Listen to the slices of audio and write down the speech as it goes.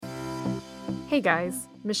Hey guys,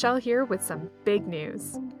 Michelle here with some big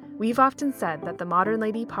news. We've often said that the Modern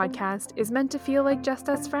Lady podcast is meant to feel like just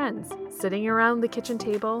us friends, sitting around the kitchen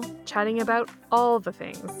table, chatting about all the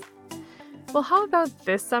things. Well, how about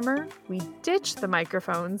this summer, we ditch the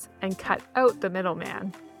microphones and cut out the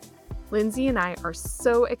middleman? Lindsay and I are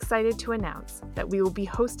so excited to announce that we will be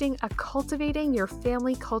hosting a Cultivating Your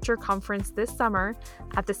Family Culture conference this summer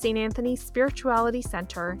at the St. Anthony Spirituality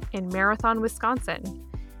Center in Marathon, Wisconsin.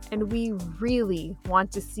 And we really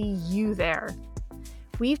want to see you there.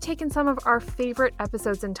 We've taken some of our favorite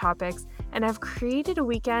episodes and topics and have created a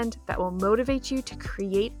weekend that will motivate you to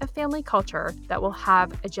create a family culture that will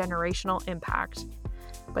have a generational impact.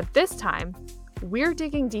 But this time, we're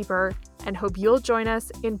digging deeper and hope you'll join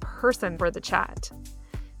us in person for the chat.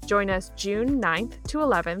 Join us June 9th to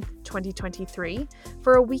 11th, 2023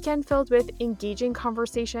 for a weekend filled with engaging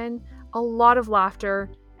conversation, a lot of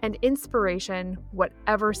laughter, and inspiration,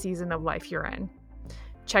 whatever season of life you're in.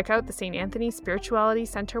 Check out the St. Anthony Spirituality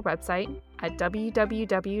Center website at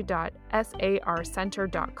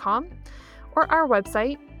www.sarcenter.com or our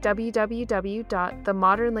website,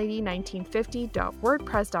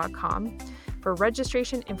 www.themodernlady1950.wordpress.com for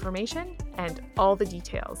registration information and all the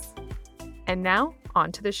details. And now,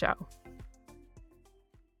 on to the show.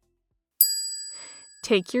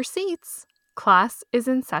 Take your seats. Class is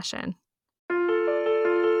in session.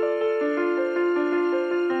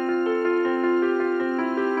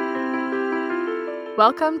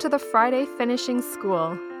 Welcome to the Friday Finishing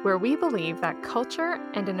School, where we believe that culture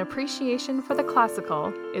and an appreciation for the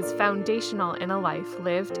classical is foundational in a life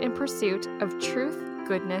lived in pursuit of truth,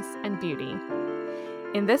 goodness, and beauty.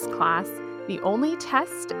 In this class, the only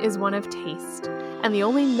test is one of taste, and the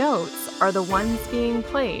only notes are the ones being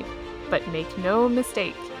played. But make no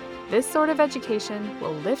mistake, this sort of education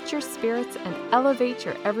will lift your spirits and elevate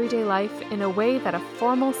your everyday life in a way that a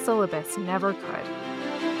formal syllabus never could.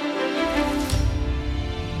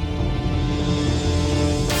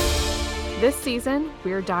 This season,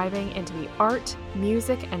 we're diving into the art,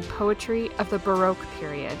 music, and poetry of the Baroque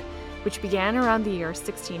period, which began around the year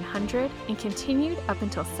 1600 and continued up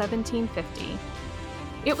until 1750.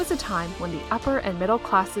 It was a time when the upper and middle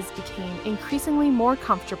classes became increasingly more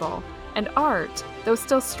comfortable, and art, though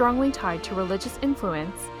still strongly tied to religious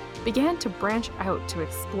influence, began to branch out to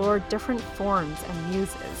explore different forms and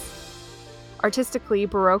muses. Artistically,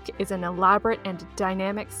 Baroque is an elaborate and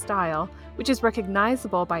dynamic style which is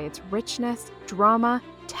recognizable by its richness, drama,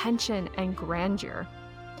 tension, and grandeur.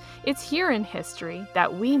 It's here in history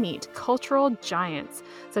that we meet cultural giants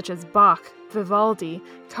such as Bach, Vivaldi,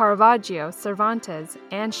 Caravaggio, Cervantes,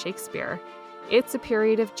 and Shakespeare. It's a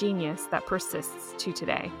period of genius that persists to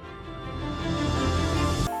today.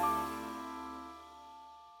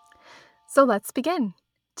 So let's begin.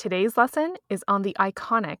 Today's lesson is on the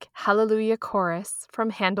iconic Hallelujah chorus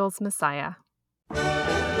from Handel's Messiah.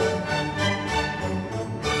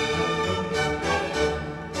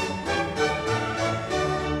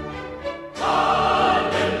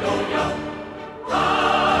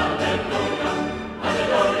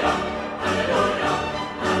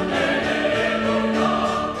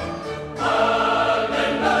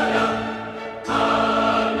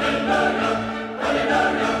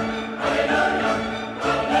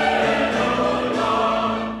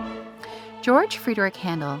 George Friedrich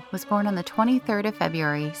Handel was born on the 23rd of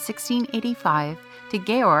February, 1685, to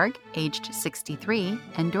Georg, aged 63,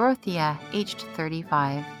 and Dorothea, aged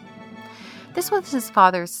 35. This was his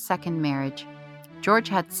father's second marriage. George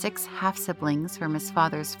had 6 half-siblings from his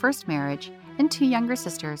father's first marriage and 2 younger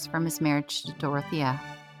sisters from his marriage to Dorothea.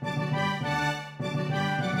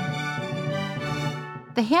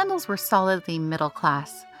 The Handels were solidly middle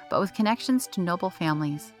class, but with connections to noble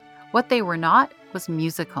families. What they were not was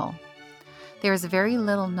musical. There is very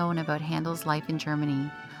little known about Handel's life in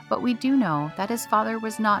Germany, but we do know that his father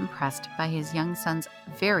was not impressed by his young son's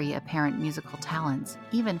very apparent musical talents,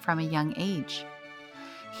 even from a young age.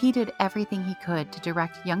 He did everything he could to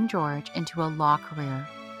direct young George into a law career.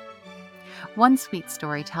 One sweet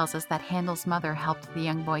story tells us that Handel's mother helped the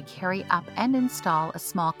young boy carry up and install a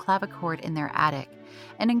small clavichord in their attic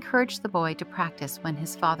and encouraged the boy to practice when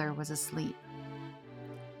his father was asleep.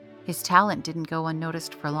 His talent didn't go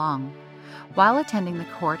unnoticed for long. While attending the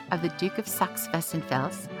court of the Duke of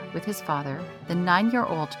Saxe-Westenfels with his father, the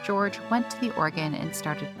 9-year-old George went to the organ and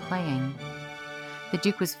started playing. The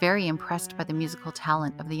Duke was very impressed by the musical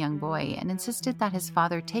talent of the young boy and insisted that his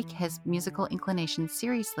father take his musical inclination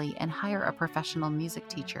seriously and hire a professional music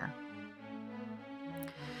teacher.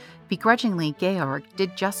 Begrudgingly, Georg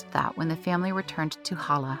did just that when the family returned to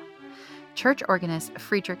Halle. Church organist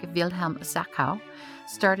Friedrich Wilhelm Sachau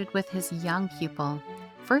started with his young pupil.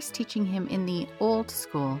 first teaching him in the old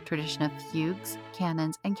school tradition of fugues,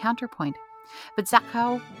 canons, and counterpoint. But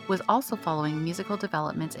Zachau was also following musical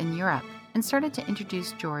developments in Europe and started to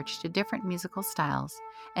introduce George to different musical styles,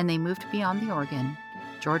 and they moved beyond the organ.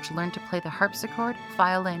 George learned to play the harpsichord,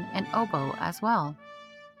 violin, and oboe as well.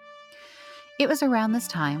 It was around this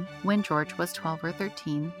time, when George was 12 or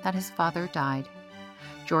 13, that his father died.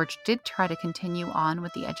 George did try to continue on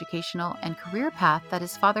with the educational and career path that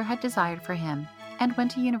his father had desired for him, and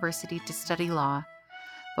went to university to study law.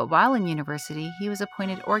 But while in university, he was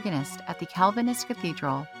appointed organist at the Calvinist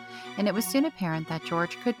cathedral, and it was soon apparent that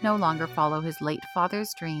George could no longer follow his late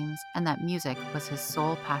father's dreams and that music was his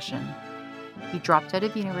sole passion. He dropped out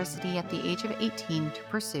of university at the age of 18 to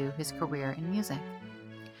pursue his career in music.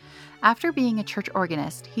 After being a church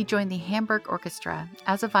organist, he joined the Hamburg Orchestra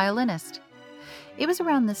as a violinist. It was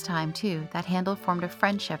around this time, too, that Handel formed a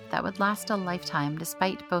friendship that would last a lifetime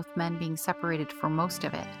despite both men being separated for most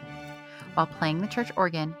of it. While playing the church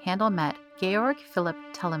organ, Handel met Georg Philipp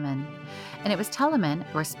Telemann, and it was Telemann,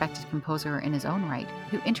 a respected composer in his own right,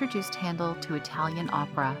 who introduced Handel to Italian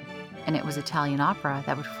opera, and it was Italian opera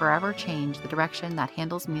that would forever change the direction that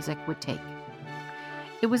Handel's music would take.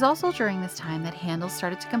 It was also during this time that Handel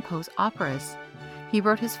started to compose operas. He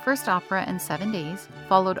wrote his first opera in 7 days,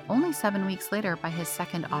 followed only 7 weeks later by his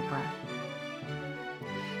second opera.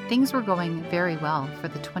 Things were going very well for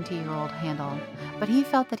the 20-year-old Handel, but he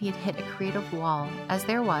felt that he had hit a creative wall, as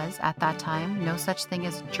there was, at that time, no such thing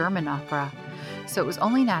as German opera, so it was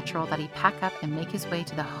only natural that he pack up and make his way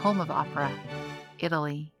to the home of opera,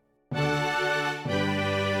 Italy.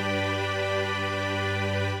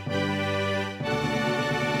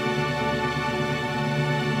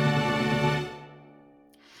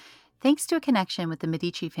 Thanks to a connection with the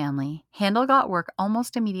Medici family, Handel got work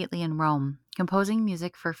almost immediately in Rome, composing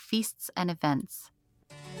music for feasts and events.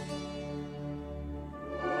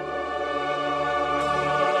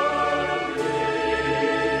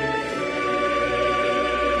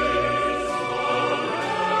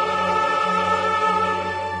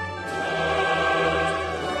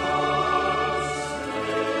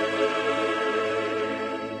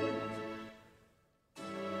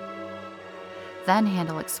 Then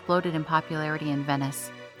Handel exploded in popularity in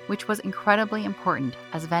Venice, which was incredibly important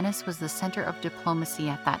as Venice was the center of diplomacy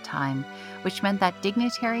at that time, which meant that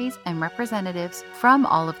dignitaries and representatives from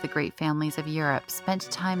all of the great families of Europe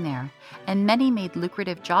spent time there, and many made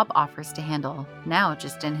lucrative job offers to Handel, now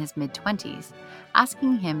just in his mid-20s,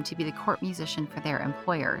 asking him to be the court musician for their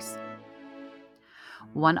employers.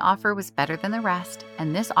 One offer was better than the rest,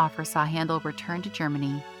 and this offer saw Handel return to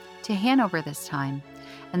Germany, to Hanover this time,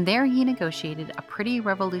 and there he negotiated a pretty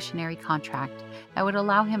revolutionary contract that would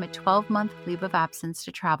allow him a 12-month leave of absence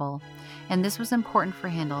to travel, and this was important for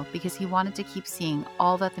Handel because he wanted to keep seeing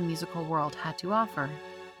all that the musical world had to offer.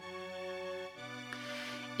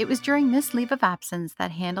 It was during this leave of absence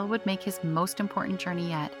that Handel would make his most important journey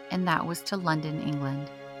yet, and that was to London, England.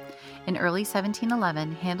 In early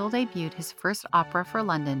 1711, Handel debuted his first opera for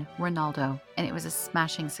London, Rinaldo, and it was a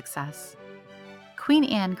smashing success. Queen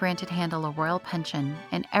Anne granted Handel a royal pension,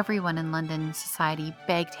 and everyone in London society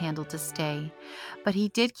begged Handel to stay, but he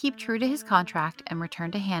did keep true to his contract and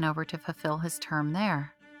returned to Hanover to fulfill his term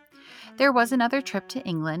there. There was another trip to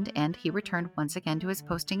England, and he returned once again to his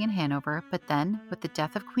posting in Hanover, but then, with the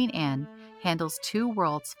death of Queen Anne, Handel's two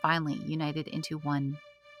worlds finally united into one.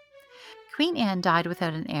 Queen Anne died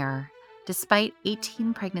without an heir, despite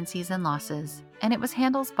 18 pregnancies and losses, and it was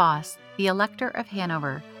Handel's boss, the Elector of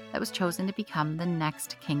Hanover, that was chosen to become the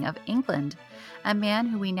next King of England, a man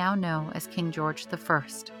who we now know as King George I.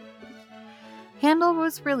 Handel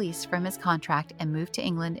was released from his contract and moved to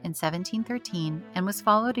England in 1713 and was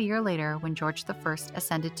followed a year later when George I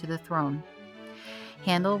ascended to the throne.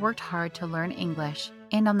 Handel worked hard to learn English,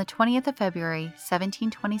 and on the 20th of February,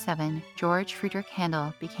 1727, George Friedrich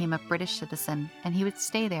Handel became a British citizen, and he would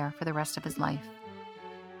stay there for the rest of his life.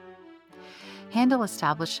 Handel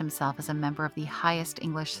established himself as a member of the highest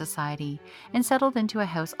English society and settled into a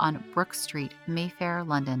house on Brook Street, Mayfair,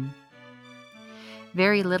 London.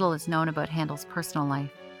 Very little is known about Handel's personal life.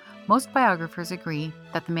 Most biographers agree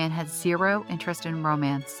that the man had zero interest in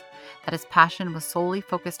romance, that his passion was solely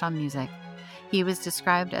focused on music. He was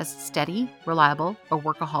described as steady, reliable, a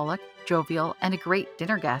workaholic, jovial, and a great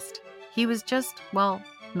dinner guest. He was just, well,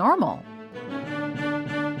 normal.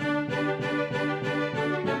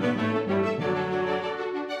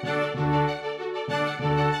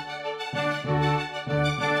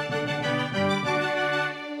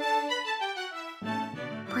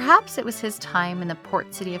 Perhaps it was his time in the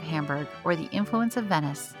port city of Hamburg or the influence of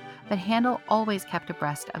Venice, but Handel always kept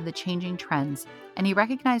abreast of the changing trends, and he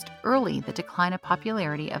recognized early the decline of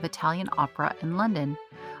popularity of Italian opera in London,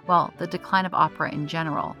 well, the decline of opera in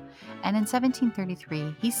general. And in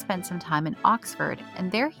 1733, he spent some time in Oxford, and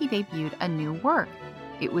there he debuted a new work.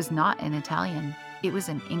 It was not in Italian, it was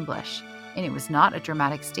in English, and it was not a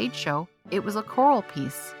dramatic stage show, it was a choral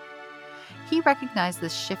piece. He recognized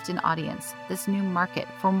this shift in audience, this new market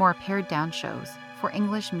for more pared-down shows, for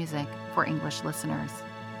English music, for English listeners.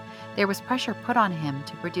 There was pressure put on him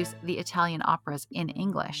to produce the Italian operas in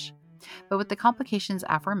English. But with the complications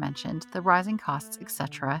aforementioned, the rising costs,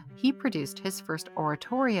 etc., he produced his first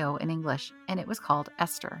oratorio in English, and it was called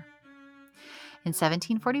Esther. In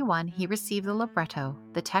 1741, he received the libretto,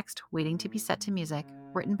 the text waiting to be set to music,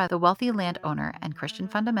 written by the wealthy landowner and Christian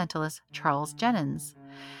fundamentalist Charles Jennens,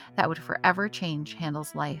 that would forever change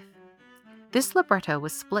Handel's life. This libretto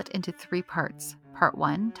was split into 3 parts. Part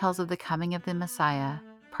 1 tells of the coming of the Messiah.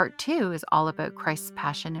 Part 2 is all about Christ's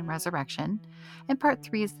passion and resurrection, and Part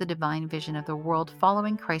 3 is the divine vision of the world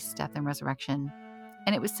following Christ's death and resurrection,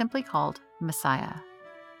 and it was simply called Messiah.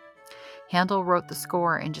 Handel wrote the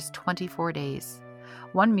score in just 24 days.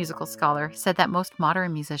 One musical scholar said that most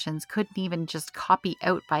modern musicians couldn't even just copy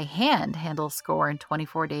out by hand Handel's score in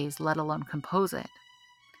 24 days, let alone compose it.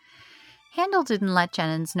 Handel didn't let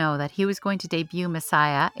Jennens know that he was going to debut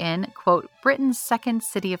Messiah in, quote, Britain's second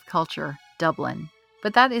city of culture, Dublin.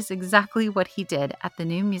 But that is exactly what he did at the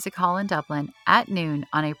New Music Hall in Dublin at noon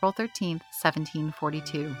on April 13,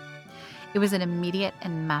 1742. It was an immediate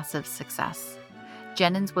and massive success.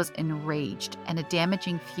 Jennens was enraged, and a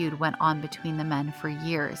damaging feud went on between the men for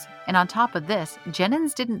years. And on top of this,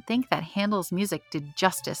 Jennens didn't think that Handel's music did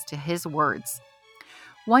justice to his words.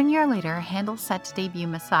 1 year later, Handel set to debut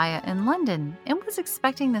Messiah in London and was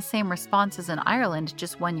expecting the same response as in Ireland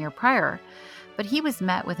just 1 year prior. But he was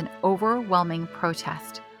met with an overwhelming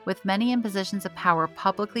protest, with many in positions of power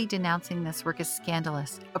publicly denouncing this work as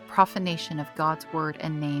scandalous, a profanation of God's word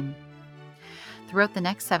and name. Throughout the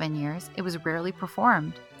next 7 years, it was rarely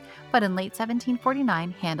performed. But in late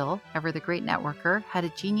 1749, Handel, ever the great networker, had a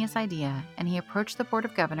genius idea, and he approached the Board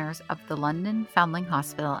of Governors of the London Foundling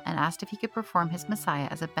Hospital and asked if he could perform his Messiah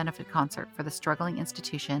as a benefit concert for the struggling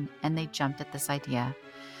institution, and they jumped at this idea.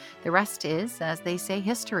 The rest is, as they say,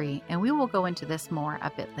 history, and we will go into this more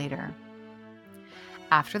a bit later.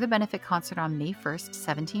 After the benefit concert on May 1st,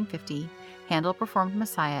 1750, Handel performed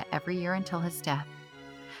Messiah every year until his death.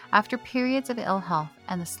 After periods of ill health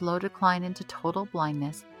and the slow decline into total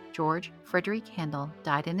blindness, George Frederick Handel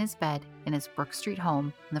died in his bed in his Brook Street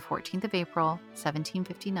home on the 14th of April,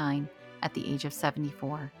 1759, at the age of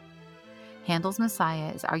 74. Handel's Messiah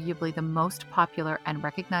is arguably the most popular and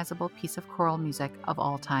recognizable piece of choral music of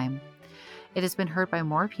all time. It has been heard by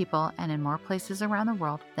more people and in more places around the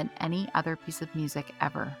world than any other piece of music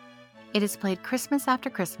ever. It is played Christmas after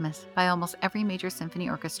Christmas by almost every major symphony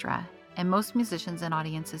orchestra, and most musicians and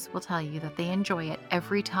audiences will tell you that they enjoy it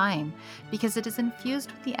every time because it is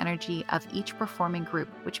infused with the energy of each performing group,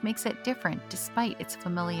 which makes it different despite its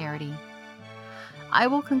familiarity. I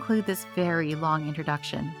will conclude this very long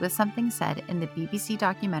introduction with something said in the BBC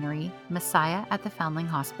documentary Messiah at the Foundling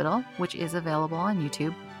Hospital, which is available on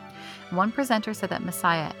YouTube. One presenter said that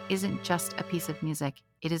Messiah isn't just a piece of music,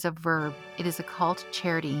 it is a verb, it is a call to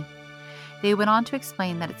charity. They went on to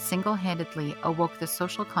explain that it single-handedly awoke the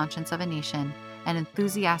social conscience of a nation and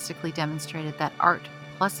enthusiastically demonstrated that art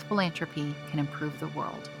plus philanthropy can improve the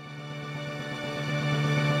world.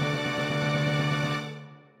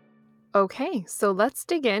 Okay, so let's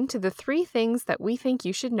dig into the 3 things that we think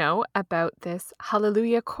you should know about this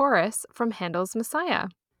Hallelujah chorus from Handel's Messiah.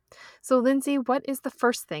 So, Lindsay, what is the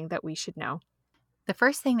first thing that we should know? The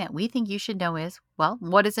first thing that we think you should know is, well,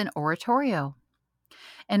 what is an oratorio?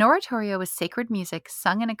 An oratorio is sacred music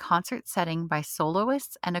sung in a concert setting by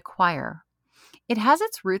soloists and a choir. It has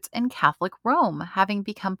its roots in Catholic Rome, having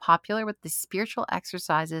become popular with the spiritual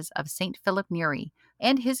exercises of St. Philip Neri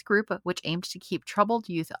and his group, which aimed to keep troubled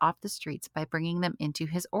youth off the streets by bringing them into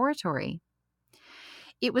his oratory.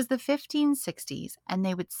 It was the 1560s, and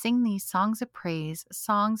they would sing these songs of praise,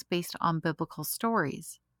 songs based on biblical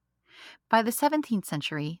stories. By the 17th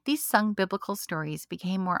century, these sung biblical stories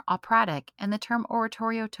became more operatic, and the term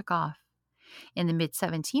oratorio took off. In the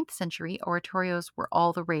mid-17th century, oratorios were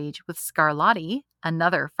all the rage, with Scarlatti,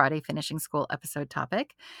 another Friday Finishing School episode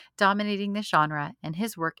topic, dominating the genre, and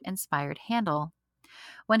his work inspired Handel.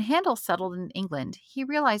 When Handel settled in England, he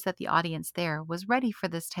realized that the audience there was ready for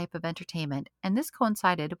this type of entertainment, and this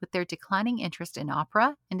coincided with their declining interest in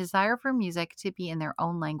opera and desire for music to be in their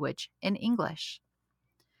own language, in English.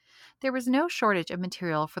 There was no shortage of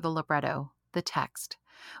material for the libretto, the text.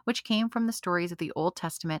 which came from the stories of the Old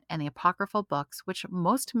Testament and the apocryphal books, which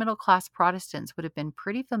most middle-class Protestants would have been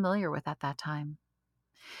pretty familiar with at that time.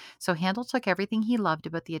 So Handel took everything he loved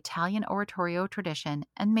about the Italian oratorio tradition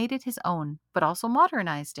and made it his own, but also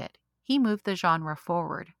modernized it. He moved the genre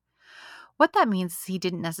forward. What that means is he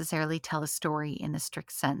didn't necessarily tell a story in the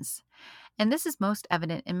strict sense. And this is most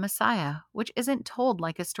evident in Messiah, which isn't told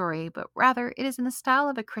like a story, but rather it is in the style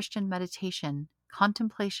of a Christian meditation,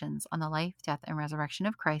 contemplations on the life, death, and resurrection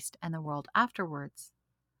of Christ and the world afterwards.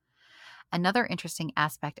 Another interesting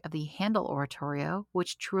aspect of the Handel oratorio,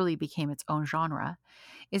 which truly became its own genre,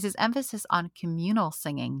 is his emphasis on communal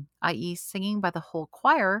singing, i.e., singing by the whole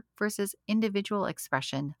choir versus individual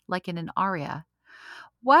expression, like in an aria.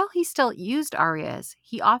 While he still used arias,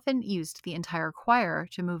 he often used the entire choir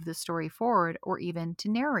to move the story forward or even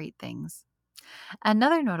to narrate things.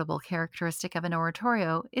 Another notable characteristic of an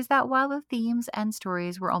oratorio is that while the themes and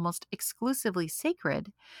stories were almost exclusively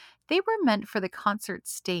sacred, they were meant for the concert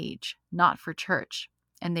stage, not for church,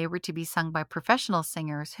 and they were to be sung by professional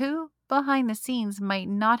singers who, behind the scenes, might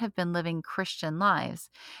not have been living Christian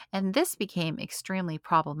lives, and this became extremely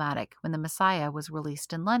problematic when the Messiah was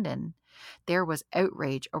released in London. There was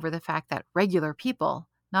outrage over the fact that regular people,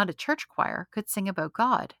 not a church choir, could sing about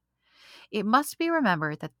God. It must be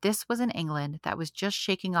remembered that this was in England that was just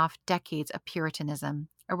shaking off decades of Puritanism,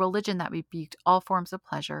 a religion that rebuked all forms of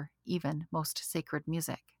pleasure, even most sacred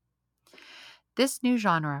music. This new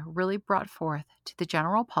genre really brought forth to the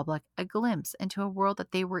general public a glimpse into a world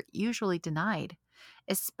that they were usually denied,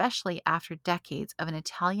 especially after decades of an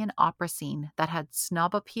Italian opera scene that had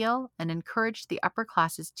snob appeal and encouraged the upper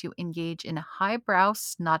classes to engage in highbrow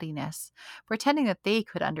snottiness, pretending that they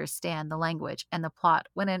could understand the language and the plot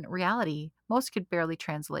when in reality most could barely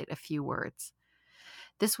translate a few words.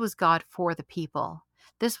 This was God for the people.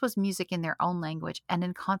 This was music in their own language and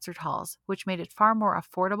in concert halls, which made it far more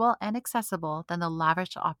affordable and accessible than the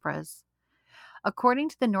lavish operas. According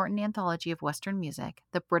to the Norton Anthology of Western Music,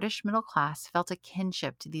 the British middle class felt a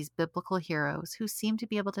kinship to these biblical heroes who seemed to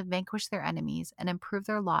be able to vanquish their enemies and improve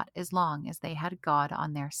their lot as long as they had God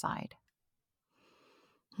on their side.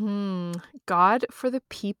 God for the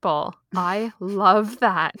people. I love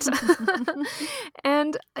that.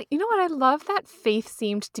 And you know what? I love that faith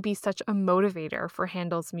seemed to be such a motivator for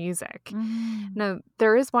Handel's music. Now,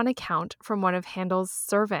 there is one account from one of Handel's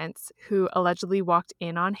servants who allegedly walked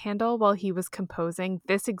in on Handel while he was composing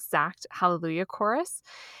this exact Hallelujah chorus.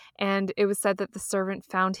 And it was said that the servant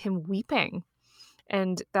found him weeping,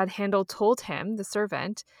 and that Handel told him, the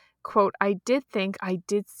servant, quote, "I did think I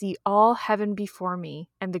did see all heaven before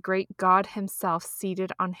me, and the great God himself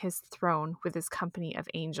seated on his throne with his company of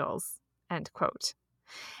angels," end quote.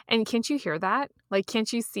 And can't you hear that? Like,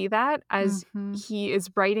 can't you see that as he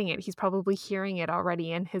is writing it? He's probably hearing it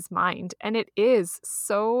already in his mind. And it is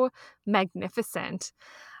so magnificent.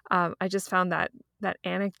 I just found that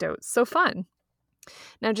anecdote so fun.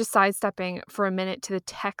 Now, just sidestepping for a minute to the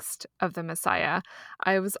text of the Messiah,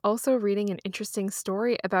 I was also reading an interesting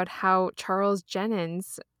story about how Charles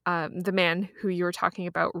Jennens, the man who you were talking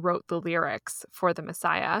about, wrote the lyrics for the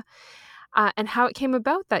Messiah, and how it came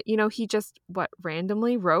about that, he just,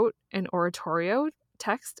 randomly wrote an oratorio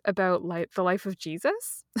text about the life of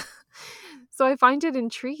Jesus. So I find it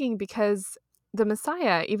intriguing because the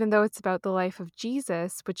Messiah, even though it's about the life of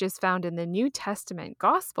Jesus, which is found in the New Testament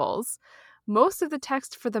Gospels, most of the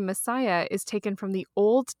text for the Messiah is taken from the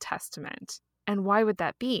Old Testament. And why would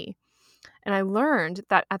that be? And I learned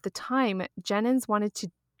that at the time, Jennens wanted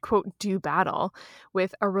to, quote, do battle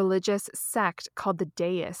with a religious sect called the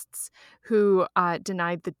Deists, who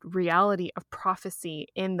denied the reality of prophecy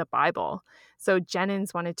in the Bible. So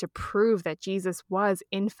Jennens wanted to prove that Jesus was,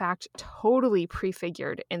 in fact, totally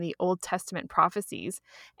prefigured in the Old Testament prophecies.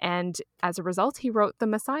 And as a result, he wrote the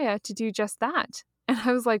Messiah to do just that. And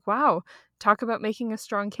I was like, wow, talk about making a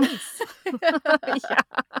strong case. Yeah.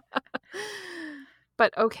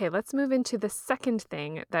 But okay, let's move into the second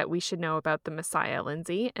thing that we should know about the Messiah,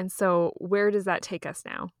 Lindsay. And so where does that take us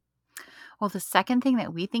now? Well, the second thing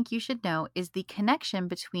that we think you should know is the connection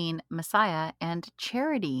between Messiah and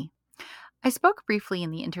charity. I spoke briefly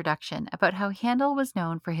in the introduction about how Handel was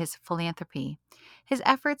known for his philanthropy, his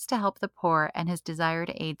efforts to help the poor, and his desire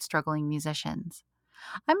to aid struggling musicians.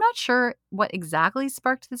 I'm not sure what exactly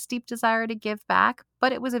sparked this deep desire to give back,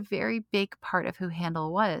 but it was a very big part of who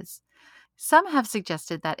Handel was. Some have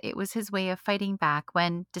suggested that it was his way of fighting back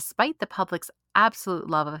when, despite the public's absolute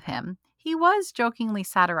love of him, he was jokingly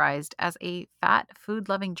satirized as a fat,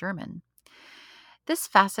 food-loving German. This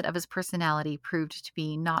facet of his personality proved to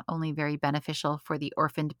be not only very beneficial for the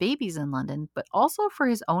orphaned babies in London, but also for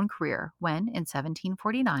his own career when, in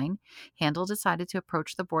 1749, Handel decided to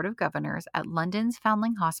approach the Board of Governors at London's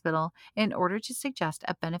Foundling Hospital in order to suggest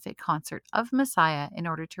a benefit concert of Messiah in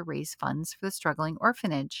order to raise funds for the struggling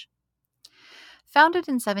orphanage. Founded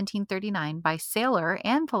in 1739 by sailor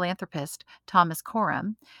and philanthropist Thomas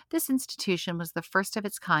Coram, this institution was the first of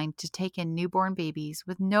its kind to take in newborn babies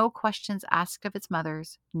with no questions asked of its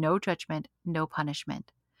mothers, no judgment, no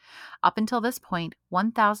punishment. Up until this point,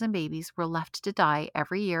 1,000 babies were left to die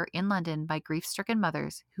every year in London by grief-stricken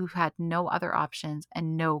mothers who had no other options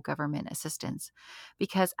and no government assistance,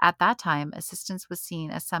 because at that time, assistance was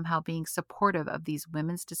seen as somehow being supportive of these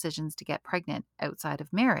women's decisions to get pregnant outside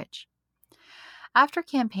of marriage. After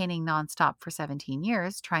campaigning nonstop for 17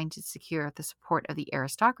 years, trying to secure the support of the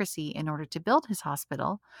aristocracy in order to build his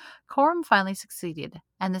hospital, Coram finally succeeded,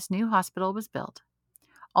 and this new hospital was built.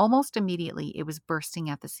 Almost immediately, it was bursting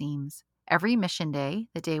at the seams. Every mission day,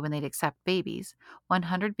 the day when they'd accept babies,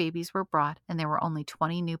 100 babies were brought, and there were only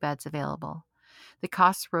 20 new beds available. The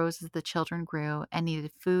costs rose as the children grew and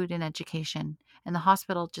needed food and education, and the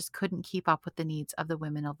hospital just couldn't keep up with the needs of the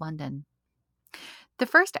women of London. The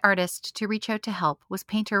first artist to reach out to help was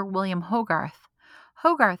painter William Hogarth.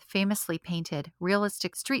 Hogarth famously painted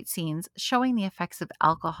realistic street scenes showing the effects of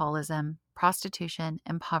alcoholism, prostitution,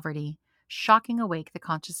 and poverty, shocking awake the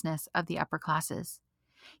consciousness of the upper classes.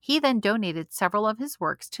 He then donated several of his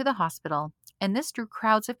works to the hospital, and this drew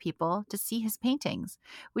crowds of people to see his paintings,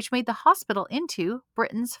 which made the hospital into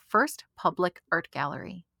Britain's first public art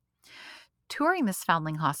gallery. Touring this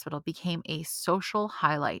foundling hospital became a social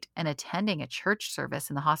highlight, and attending a church service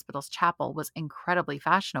in the hospital's chapel was incredibly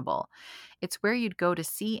fashionable. It's where you'd go to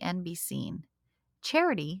see and be seen.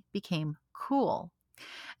 Charity became cool,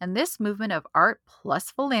 and this movement of art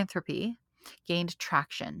plus philanthropy gained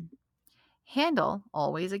traction. Handel,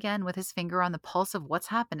 always again with his finger on the pulse of what's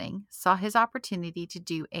happening, saw his opportunity to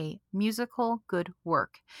do a musical good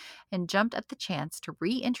work and jumped at the chance to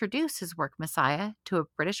reintroduce his work Messiah to a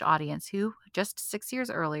British audience who, just 6 years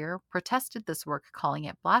earlier, protested this work, calling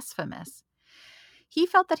it blasphemous. He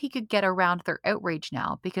felt that he could get around their outrage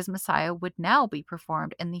now because Messiah would now be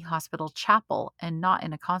performed in the hospital chapel and not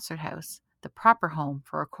in a concert house, the proper home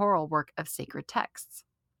for a choral work of sacred texts.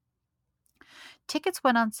 Tickets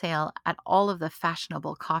went on sale at all of the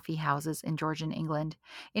fashionable coffee houses in Georgian England,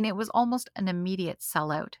 and it was almost an immediate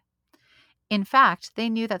sellout. In fact, they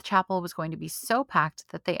knew that the chapel was going to be so packed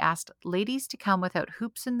that they asked ladies to come without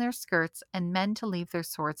hoops in their skirts and men to leave their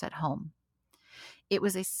swords at home. It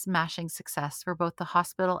was a smashing success for both the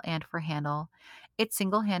hospital and for Handel. It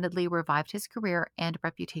single-handedly revived his career and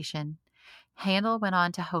reputation. Handel went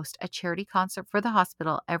on to host a charity concert for the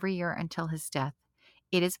hospital every year until his death.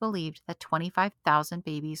 It is believed that 25,000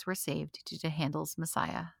 babies were saved due to Handel's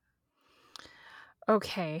Messiah.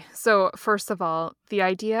 Okay, so first of all, the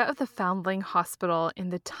idea of the Foundling Hospital in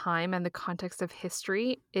the time and the context of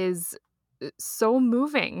history is so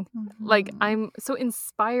moving. Like, I'm so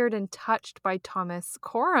inspired and touched by Thomas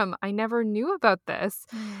Coram. I never knew about this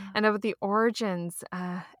and about the origins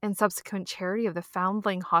and subsequent charity of the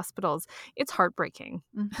Foundling Hospitals. It's heartbreaking.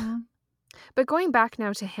 But going back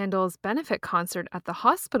now to Handel's benefit concert at the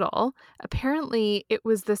hospital, apparently it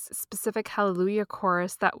was this specific Alleluia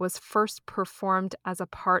chorus that was first performed as a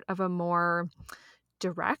part of a more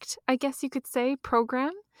direct, I guess you could say,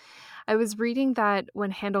 program. I was reading that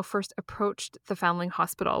when Handel first approached the Foundling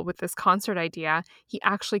Hospital with this concert idea, he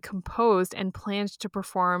actually composed and planned to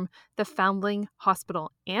perform the Foundling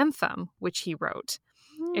Hospital anthem, which he wrote.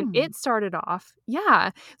 And it started off,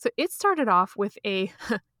 it started off with a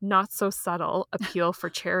not so subtle appeal for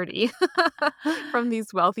charity from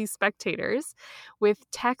these wealthy spectators, with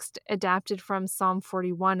text adapted from Psalm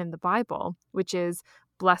 41 in the Bible, which is,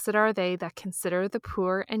 "Blessed are they that consider the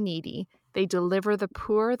poor and needy. They deliver the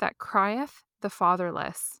poor that crieth, the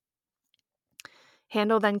fatherless."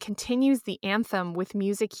 Handel then continues the anthem with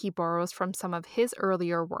music he borrows from some of his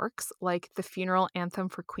earlier works, like the funeral anthem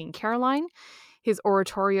for Queen Caroline, his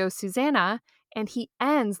oratorio Susanna, and he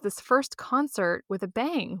ends this first concert with a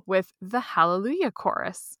bang with the Hallelujah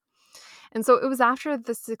chorus. And so it was after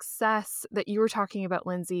the success that you were talking about,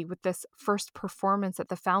 Lindsay, with this first performance at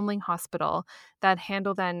the Foundling Hospital, that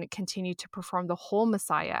Handel then continued to perform the whole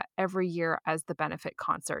Messiah every year as the benefit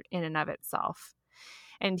concert in and of itself.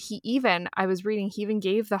 And I was reading, he even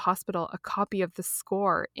gave the hospital a copy of the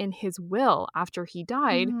score in his will after he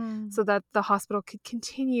died so that the hospital could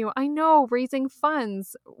continue, raising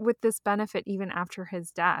funds with this benefit even after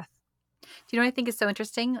his death. Do you know what I think is so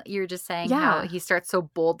interesting? You're just saying how Yeah. he starts so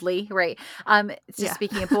boldly, right? It's just Yeah.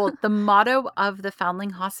 speaking of bold, the motto of the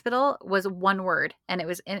Foundling Hospital was one word, and it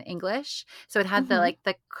was in English. So it had Hmm.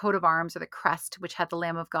 the coat of arms or the crest, which had the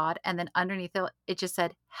Lamb of God, and then underneath it just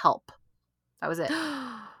said "help." That was it.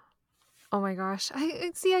 Oh my gosh.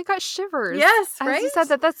 I got shivers. Yes, As you said right?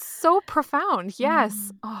 that, that's so profound. Yes.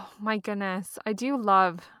 Mhm. Oh my goodness.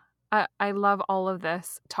 I love all of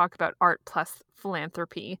this talk about art plus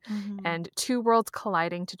philanthropy Mhm. and two worlds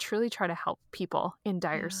colliding to truly try to help people in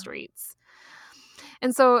dire Yeah. straits.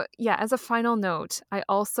 And so, yeah, as a final note, I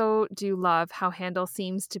also do love how Handel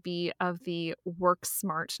seems to be of the work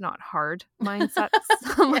smart, not hard Yeah.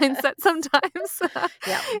 mindset sometimes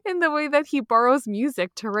Yep. in the way that he borrows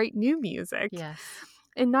music to write new music. Yes.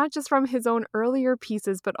 And not just from his own earlier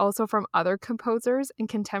pieces, but also from other composers and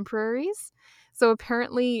contemporaries. So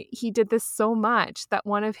apparently, he did this so much that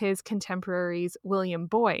one of his contemporaries, William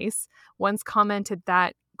Boyce, once commented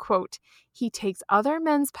that, quote, he takes other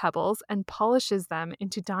men's pebbles and polishes them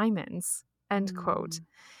into diamonds, end quote. Mm.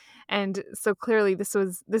 And so clearly, this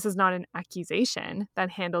is not an accusation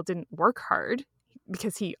that Handel didn't work hard,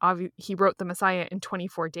 because he wrote the Messiah in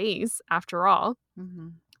 24 days, after all,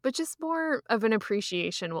 Mhm. but just more of an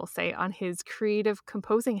appreciation, we'll say, on his creative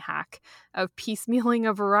composing hack of piecemealing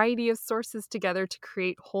a variety of sources together to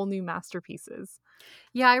create whole new masterpieces.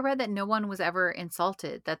 Yeah, I read that no one was ever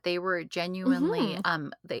insulted, that they were genuinely, Hmm.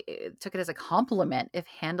 they took it as a compliment if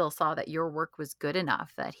Handel saw that your work was good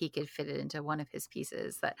enough that he could fit it into one of his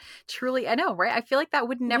pieces. That truly, I know, right? I feel like that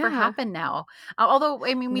would never Yeah. happen now. Although,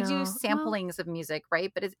 I mean, we do No. Well. samplings of music,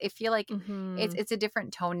 right? But I feel like Hmm. it's a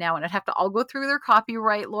different tone now, and I'd have to all go through their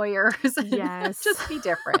copyright lawyers and Yes. just be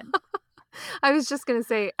different. I was just gonna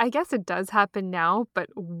say, I guess it does happen now, but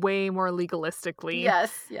way more legalistically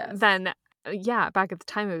Yes, yes, than yeah, back at the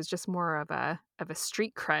time it was just more of a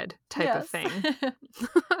street cred type of yes. thing.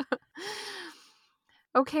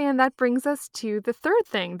 Okay, and that brings us to the third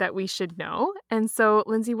thing that we should know. And so,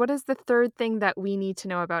 Lindsay, what is the third thing that we need to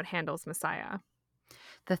know about Handel's Messiah?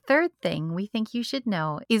 The third thing we think you should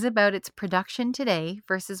know is about its production today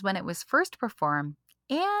versus when it was first performed,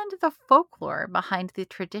 and the folklore behind the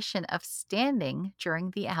tradition of standing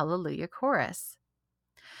during the Alleluia chorus.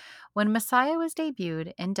 When Messiah was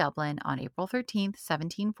debuted in Dublin on April 13th,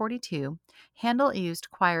 1742, Handel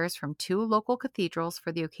used choirs from two local cathedrals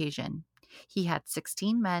for the occasion. He had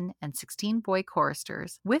 16 men and 16 boy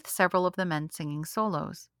choristers, with several of the men singing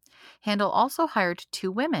solos. Handel also hired two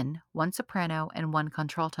women, one soprano and one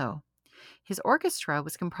contralto. His orchestra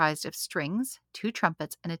was comprised of strings, two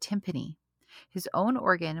trumpets, and a timpani. His own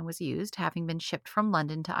organ was used, having been shipped from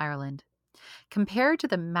London to Ireland. Compared to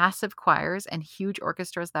the massive choirs and huge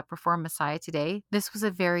orchestras that perform Messiah today, this was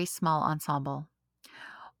a very small ensemble.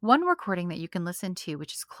 One recording that you can listen to,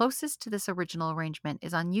 which is closest to this original arrangement,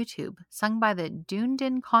 is on YouTube, sung by the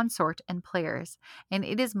Dunedin Consort and Players, and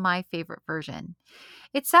it is my favorite version.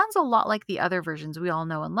 It sounds a lot like the other versions we all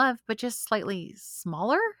know and love, but just slightly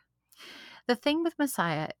smaller. The thing with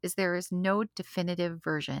Messiah is there is no definitive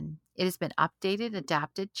version. It has been updated,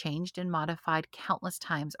 adapted, changed, and modified countless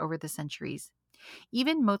times over the centuries.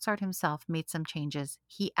 Even Mozart himself made some changes.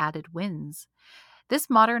 He added winds. This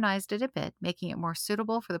modernized it a bit, making it more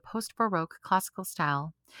suitable for the post Baroque classical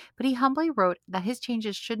style, but he humbly wrote that his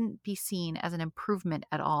changes shouldn't be seen as an improvement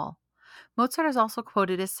at all. Mozart is also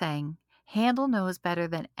quoted as saying, Handel knows better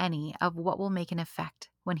than any of what will make an effect.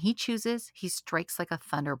 When he chooses, he strikes like a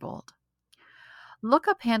thunderbolt. Look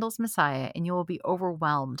up Handel's Messiah and you will be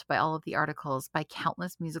overwhelmed by all of the articles by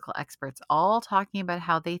countless musical experts, all talking about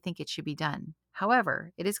how they think it should be done.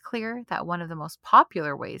 However, it is clear that one of the most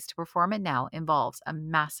popular ways to perform it now involves a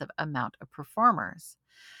massive amount of performers.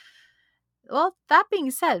 Well, that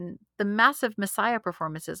being said, the massive Messiah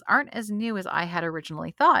performances aren't as new as I had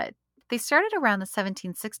originally thought. They started around the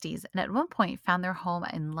 1760s and at one point found their home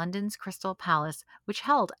in London's Crystal Palace, which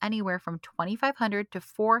held anywhere from 2,500 to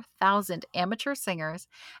 4,000 amateur singers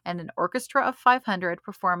and an orchestra of 500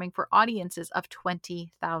 performing for audiences of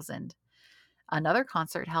 20,000. Another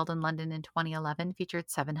concert held in London in 2011 featured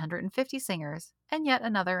 750 singers, and yet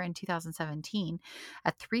another in 2017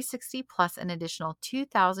 at 360 plus an additional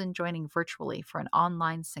 2,000 joining virtually for an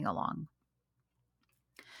online sing-along.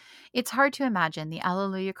 It's hard to imagine the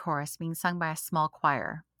Alleluia chorus being sung by a small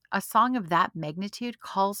choir. A song of that magnitude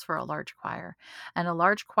calls for a large choir, and a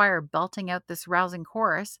large choir belting out this rousing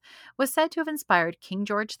chorus was said to have inspired King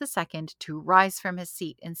George II to rise from his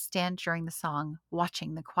seat and stand during the song,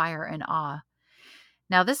 watching the choir in awe.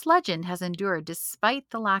 Now, this legend has endured despite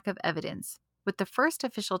the lack of evidence, with the first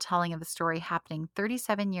official telling of the story happening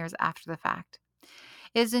 37 years after the fact.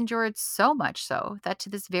 It has endured so much so that to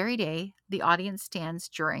this very day, the audience stands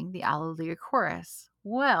during the Alleluia chorus.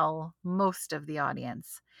 Well, most of the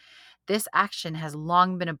audience. This action has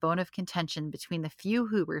long been a bone of contention between the few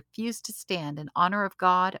who refuse to stand in honor of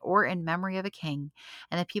God or in memory of a king,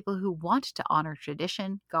 and the people who want to honor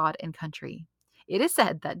tradition, God, and country. It is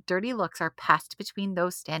said that dirty looks are passed between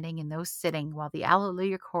those standing and those sitting while the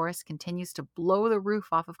Alleluia chorus continues to blow the roof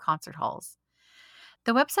off of concert halls.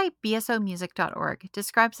 The website bsomusic.org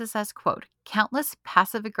describes this as, quote, countless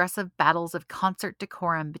passive-aggressive battles of concert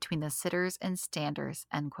decorum between the sitters and standers,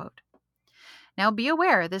 end quote. Now be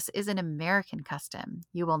aware, this is an American custom.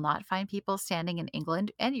 You will not find people standing in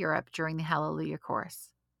England and Europe during the Hallelujah chorus.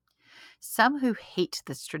 Some who hate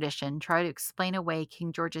this tradition try to explain away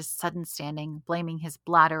King George's sudden standing, blaming his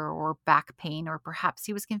bladder or back pain, or perhaps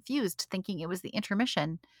he was confused, thinking it was the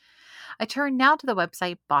intermission. I turn now to the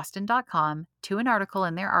website boston.com to an article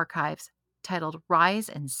in their archives titled Rise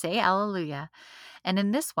and Say Alleluia, and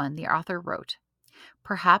in this one the author wrote,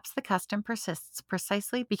 perhaps the custom persists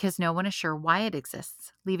precisely because no one is sure why it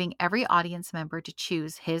exists, leaving every audience member to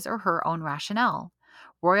choose his or her own rationale.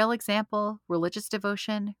 Royal example, religious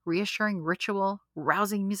devotion, reassuring ritual,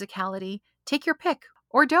 rousing musicality, take your pick,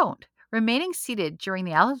 or don't. Remaining seated during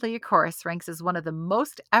the Alleluia chorus ranks as one of the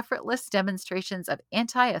most effortless demonstrations of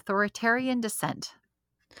anti-authoritarian dissent.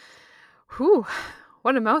 Whew,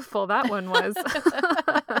 what a mouthful that one was.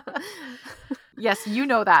 Yes, you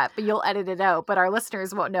know that, but you'll edit it out. But our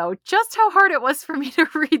listeners won't know just how hard it was for me to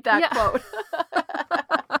read that quote.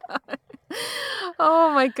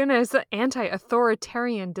 Oh my goodness,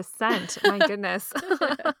 anti-authoritarian dissent. My goodness.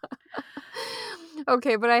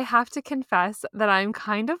 Okay, but I have to confess that I'm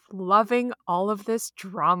kind of loving all of this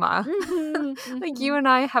drama. Like you and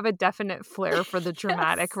I have a definite flair for the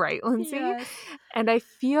dramatic, right, Lindsay? Yes. And I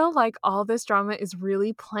feel like all this drama is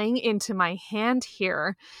really playing into my hand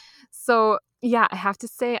here. So, yeah, I have to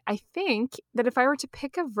say, I think that if I were to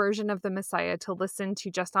pick a version of the Messiah to listen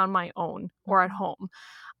to just on my own or at home,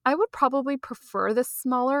 I would probably prefer the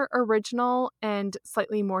smaller original and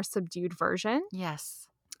slightly more subdued version. Yes.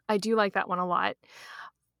 I do like that one a lot.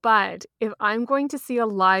 But if I'm going to see a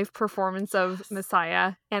live performance of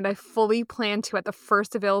Messiah, and I fully plan to at the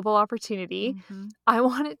first available opportunity, I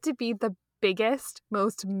want it to be the biggest,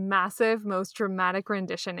 most massive, most dramatic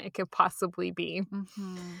rendition it could possibly be.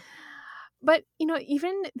 But,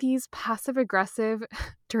 even these passive-aggressive,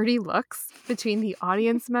 dirty looks between the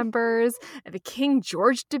audience members and the King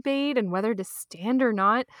George debate and whether to stand or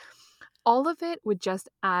not, all of it would just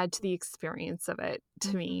add to the experience of it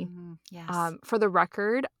to me. Yes. For the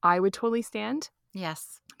record, I would totally stand.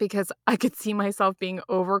 Yes. Because I could see myself being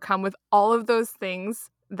overcome with all of those things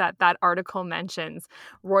that article mentions.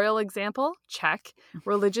 Royal example, check.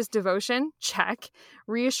 Religious devotion, check.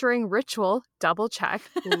 Reassuring ritual, double check.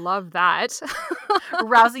 Love that.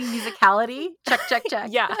 Rousing musicality, check, check,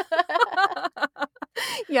 check. Yeah.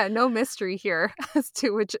 Yeah, no mystery here as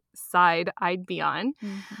to which side I'd be on.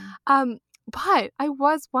 But I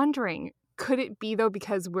was wondering, could it be, though,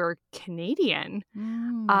 because we're Canadian,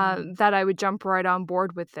 that I would jump right on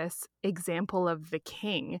board with this example of the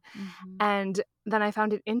king? And then I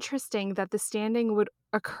found it interesting that the standing would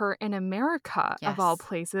occur in America, of all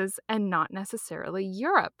places, and not necessarily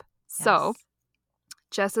Europe. So,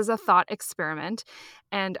 just as a thought experiment,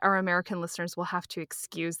 and our American listeners will have to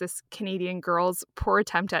excuse this Canadian girl's poor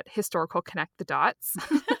attempt at historical connect the dots.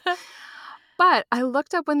 But I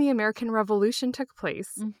looked up when the American Revolution took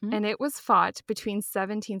place, and it was fought between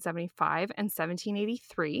 1775 and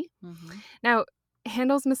 1783. Now,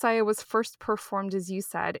 Handel's Messiah was first performed, as you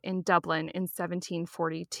said, in Dublin in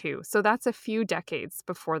 1742. So that's a few decades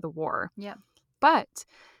before the war. But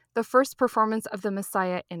the first performance of the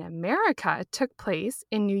Messiah in America took place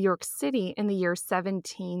in New York City in the year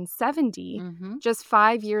 1770, just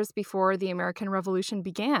 5 years before the American Revolution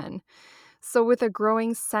began. So with a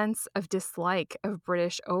growing sense of dislike of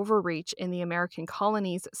British overreach in the American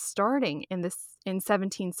colonies starting in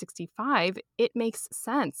 1765, it makes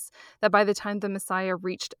sense that by the time the Messiah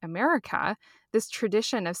reached America, this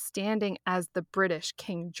tradition of standing as the British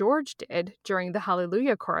King George did during the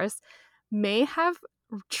Hallelujah chorus may have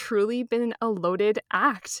truly been a loaded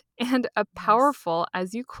act and a powerful,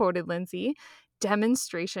 as you quoted, Lindsay,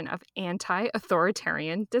 demonstration of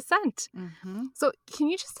anti-authoritarian dissent. So can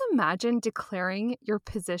you just imagine declaring your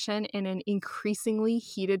position in an increasingly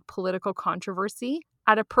heated political controversy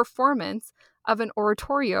at a performance of an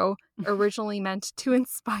oratorio originally meant to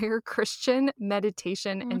inspire Christian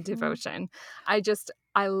meditation and devotion?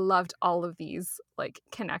 I loved all of these like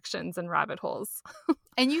connections and rabbit holes.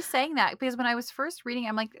 And you saying that because when I was first reading,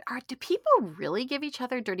 I'm like, do people really give each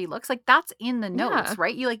other dirty looks? Like that's in the notes, Yeah.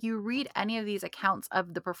 right? You read any of these accounts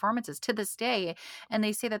of the performances to this day, and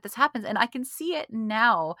they say that this happens. And I can see it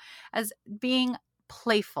now as being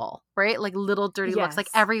playful, right? Like little dirty looks, like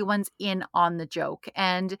Yes. everyone's in on the joke.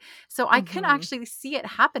 And so I can actually see it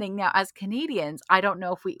happening now as Canadians. I don't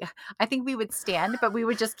know if I think we would stand, but we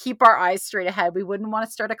would just keep our eyes straight ahead. We wouldn't want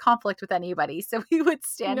to start a conflict with anybody. So we would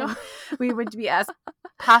stand No. and we would be as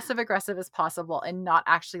passive aggressive as possible and not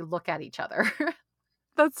actually look at each other.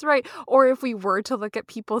 That's right. Or if we were to look at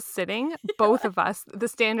people sitting, both of us, the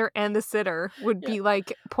stander and the sitter, would be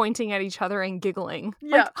like pointing at each other and giggling.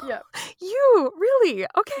 Yeah, Like, yeah. You really? Yeah.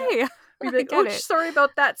 Okay. We'd be like, get oh, it. sorry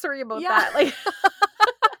about that. Sorry about that. Like,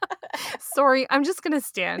 Sorry, I'm just gonna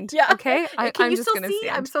stand. yeah. Okay. Can I'm you just still gonna see?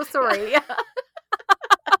 stand. I'm so sorry.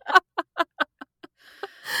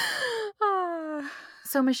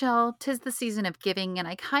 So, Michelle, 'tis the season of giving, and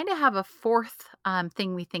I kind of have a fourth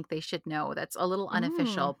thing we think they should know that's a little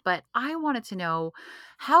unofficial, but I wanted to know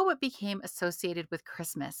how it became associated with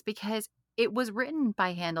Christmas because it was written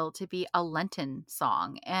by Handel to be a Lenten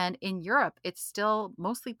song, and in Europe, it's still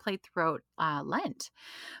mostly played throughout Lent,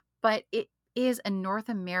 but it is a North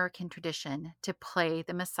American tradition to play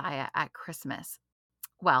the Messiah at Christmas.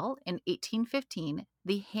 Well, in 1815,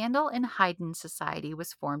 the Handel and Haydn Society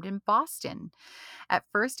was formed in Boston. At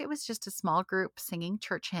first, it was just a small group singing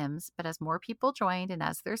church hymns, but as more people joined and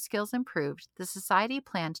as their skills improved, the society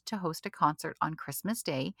planned to host a concert on Christmas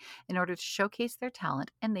Day in order to showcase their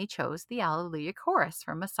talent, and they chose the Alleluia chorus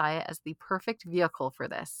from Messiah as the perfect vehicle for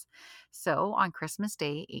this. So, on Christmas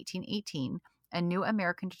Day, 1818, a new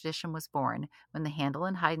American tradition was born when the Handel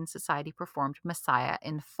and Haydn Society performed Messiah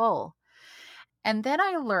in full. And then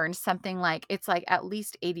I learned something like it's like at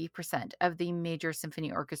least 80% of the major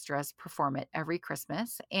symphony orchestras perform it every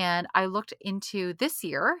Christmas. And I looked into this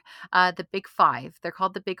year, the Big Five. They're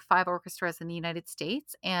called the Big Five orchestras in the United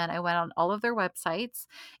States. And I went on all of their websites,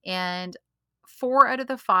 and 4 out of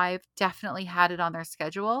the 5 definitely had it on their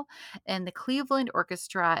schedule. And the Cleveland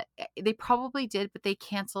Orchestra, they probably did, but they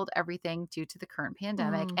canceled everything due to the current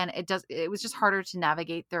pandemic. And it was just harder to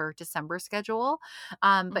navigate their December schedule.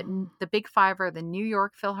 But the Big Five are the New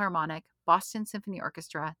York Philharmonic, Boston Symphony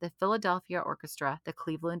Orchestra, the Philadelphia Orchestra, the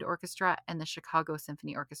Cleveland Orchestra, and the Chicago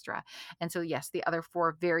Symphony Orchestra. And so, yes, the other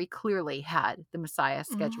 4 very clearly had the Messiah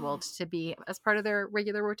scheduled to be as part of their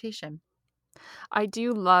regular rotation. I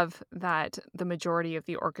do love that the majority of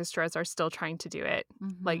the orchestras are still trying to do it.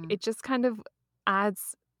 Like, it just kind of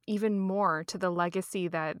adds even more to the legacy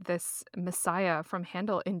that this Messiah from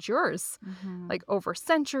Handel endures. Like, over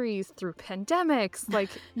centuries, through pandemics, like,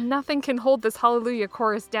 nothing can hold this Hallelujah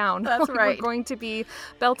chorus down. That's right. We're going to be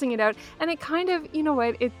belting it out. And it kind of, you know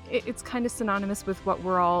what, it's kind of synonymous with what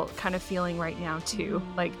we're all kind of feeling right now, too.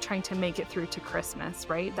 Like, trying to make it through to Christmas,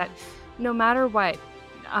 right? That no matter what,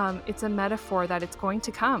 it's a metaphor that it's going to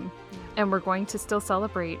come, and we're going to still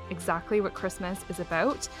celebrate exactly what Christmas is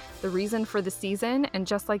about, the reason for the season. And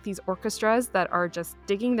just like these orchestras that are just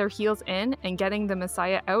digging their heels in and getting the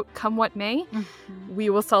Messiah out, come what may, we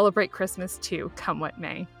will celebrate Christmas too, come what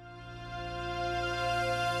may.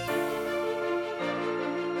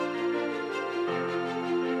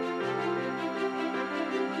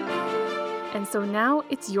 And so now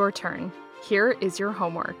it's your turn. Here is your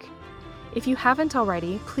homework. If you haven't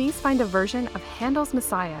already, please find a version of Handel's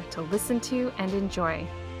Messiah to listen to and enjoy.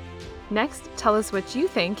 Next, tell us what you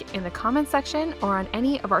think in the comment section or on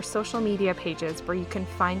any of our social media pages where you can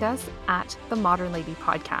find us at the Modern Lady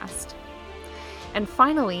Podcast. And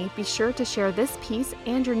finally, be sure to share this piece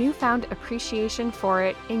and your newfound appreciation for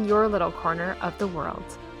it in your little corner of the world.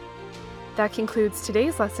 That concludes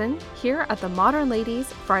today's lesson here at the Modern Ladies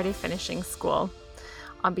Friday Finishing School.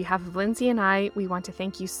 On behalf of Lindsay and I, we want to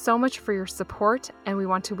thank you so much for your support, and we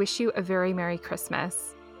want to wish you a very Merry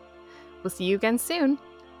Christmas. We'll see you again soon.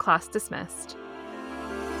 Class dismissed.